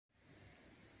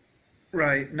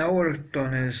Right, now what I've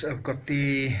done is I've got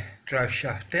the drive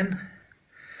shaft in,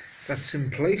 that's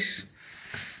in place.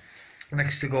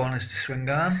 Next to go on is the swing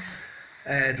arm.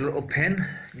 The little pin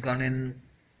gone in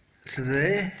to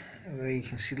there, where you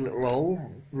can see the little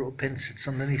hole, little pin sits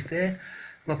underneath there,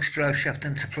 locks drive shaft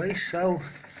into place, so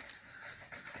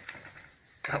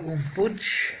that won't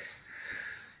budge.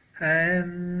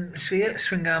 So yeah,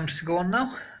 swing arms to go on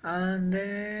now, and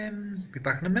be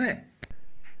back in a minute.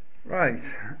 Right,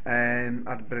 had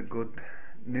a bit of good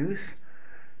news,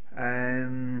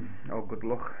 or good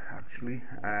luck actually.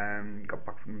 Got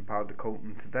back from powder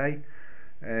coating today.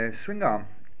 Swing arm.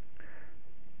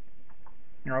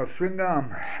 Now swing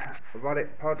arm, I've had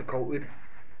it powder coated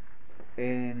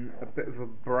in a bit of a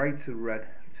brighter red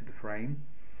to the frame.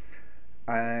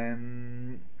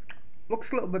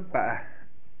 Looks a little bit better,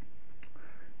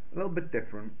 a little bit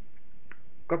different.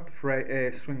 Got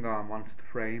the swing arm onto the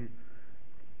frame,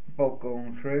 bolt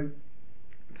going through,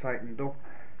 tightened up.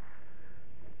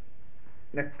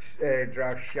 Next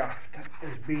drive shaft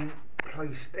has been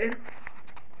placed in,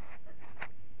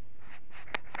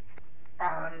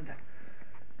 and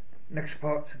next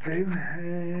part to do,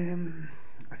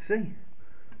 let's see,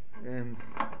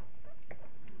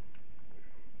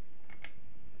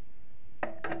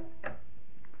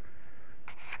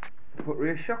 put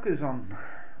rear shockers on,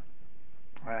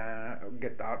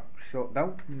 get that sorted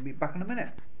out and be back in a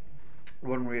minute.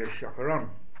 One rear shocker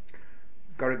on.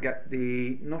 Got to get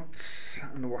the nuts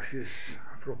and the washers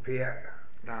for up here,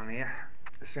 down here,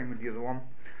 the same with the other one,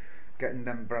 getting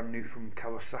them brand new from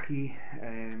Kawasaki.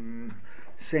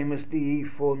 Same as the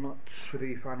 4 nuts for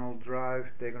the final drive,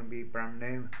 they're going to be brand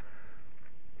new.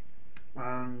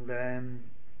 And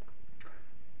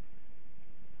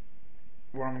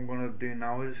what I'm going to do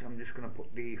now is I'm just going to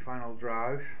put the final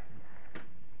drive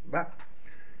back,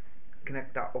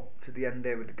 connect that up to the end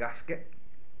there with the gasket,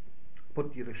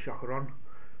 put the other shocker on,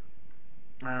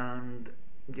 and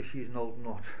just use an old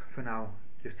nut for now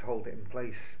just to hold it in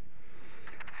place,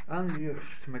 and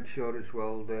just to make sure as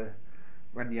well that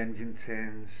when the engine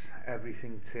turns,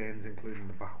 everything turns, including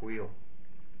the back wheel.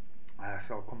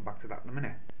 So I'll come back to that in a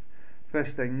minute.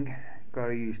 First thing,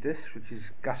 gotta use this, which is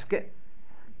gasket,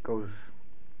 goes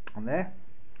on there,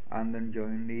 and then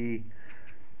join the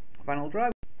final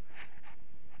drive.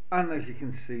 And as you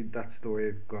can see, that's the way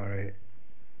I've got it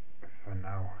for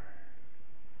now.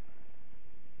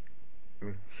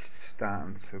 It's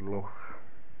starting to look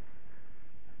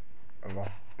a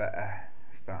lot better,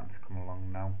 starting to come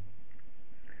along now.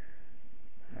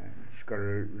 Just got to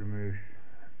remove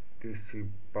these 2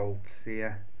 bolts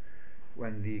here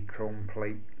when the chrome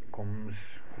plate comes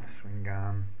for the swing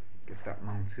arm, get that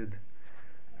mounted.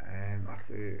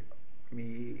 After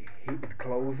me heated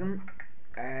closing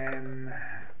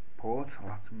port, I'll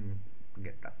have to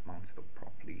get that mounted up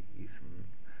properly, use some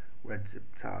red zip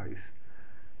ties,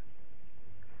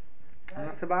 and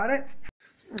that's about it.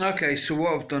 Okay, so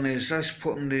what I've done is I've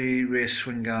putting the rear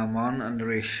swing arm on and the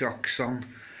rear shocks on,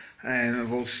 and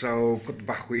I've also put the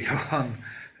back wheel on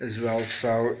as well,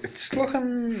 so it's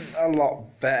looking a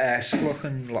lot better, it's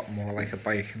looking a lot more like a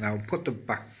bike now. Put the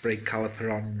back brake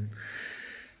caliper on.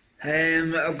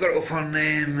 I've got it up on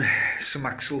some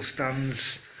axle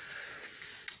stands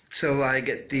till I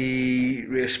get the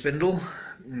rear spindle,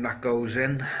 and that goes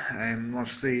in.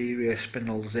 Once the rear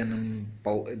spindle's in and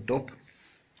bolted up,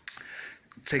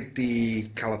 take the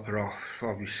caliper off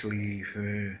obviously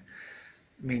for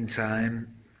meantime,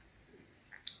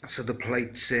 so the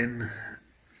plate's in.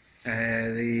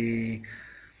 The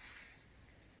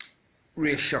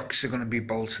rear shocks are going to be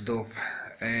bolted up,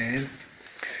 and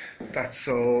that's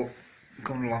all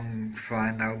coming along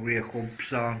fine now. Rear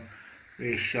hubs on,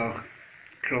 rear shock,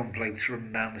 chrome plates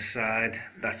running down the side,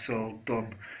 that's all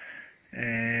done.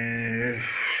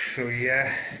 So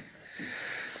yeah,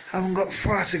 I haven't got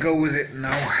far to go with it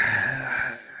now,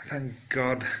 thank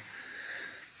God.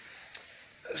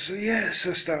 So yeah, it's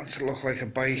just starting to look like a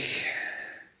bike,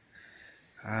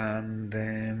 and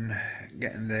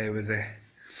getting there with it.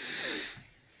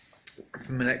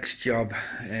 For my next job,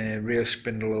 rear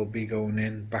spindle will be going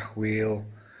in, back wheel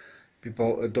be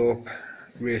bolted up,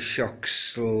 rear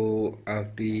shocks will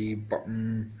have the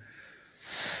bottom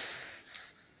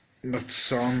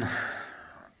nuts on,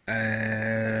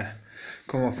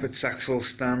 come off its axle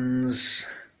stands,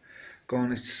 go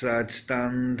on its side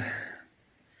stand,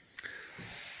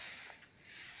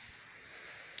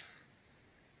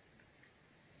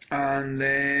 and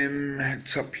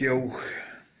top yoke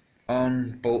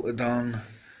on, bolted on,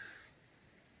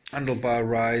 handlebar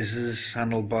risers,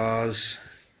 handlebars,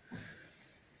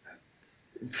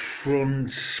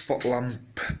 front spot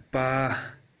lamp bar,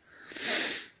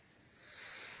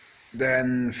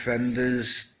 then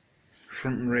fenders,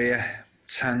 front and rear,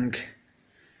 tank,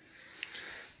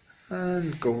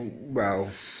 and go, well,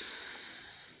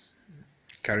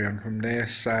 carry on from there.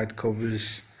 Side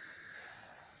covers,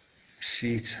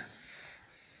 seat,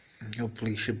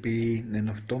 hopefully should be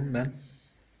enough done then.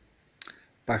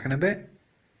 Back in a bit.